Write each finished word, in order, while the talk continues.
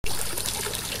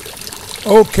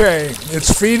Okay,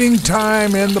 it's feeding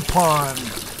time in the pond.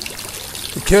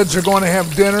 The kids are going to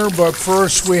have dinner, but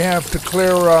first we have to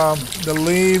clear the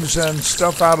leaves and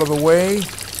stuff out of the way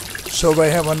so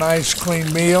they have a nice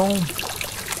clean meal.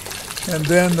 And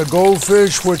then the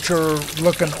goldfish, which are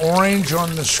looking orange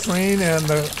on the screen, and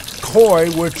the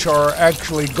koi, which are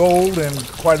actually gold and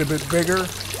quite a bit bigger,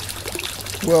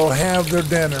 will have their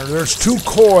dinner. There's 2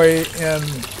 koi and,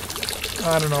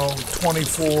 I don't know,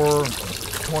 24,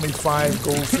 25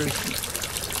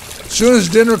 goldfish. As soon as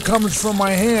dinner comes from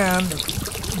my hand,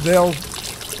 they'll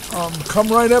come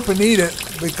right up and eat it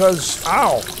because,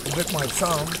 ow, I hit my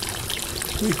thumb,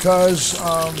 because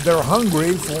they're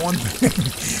hungry for one thing,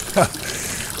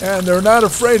 and they're not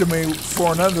afraid of me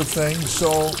for another thing,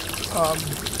 so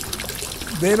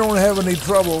they don't have any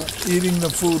trouble eating the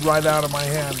food right out of my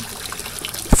hand.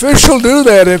 Fish will do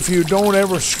that if you don't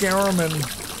ever scare them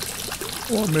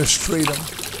or mistreat them.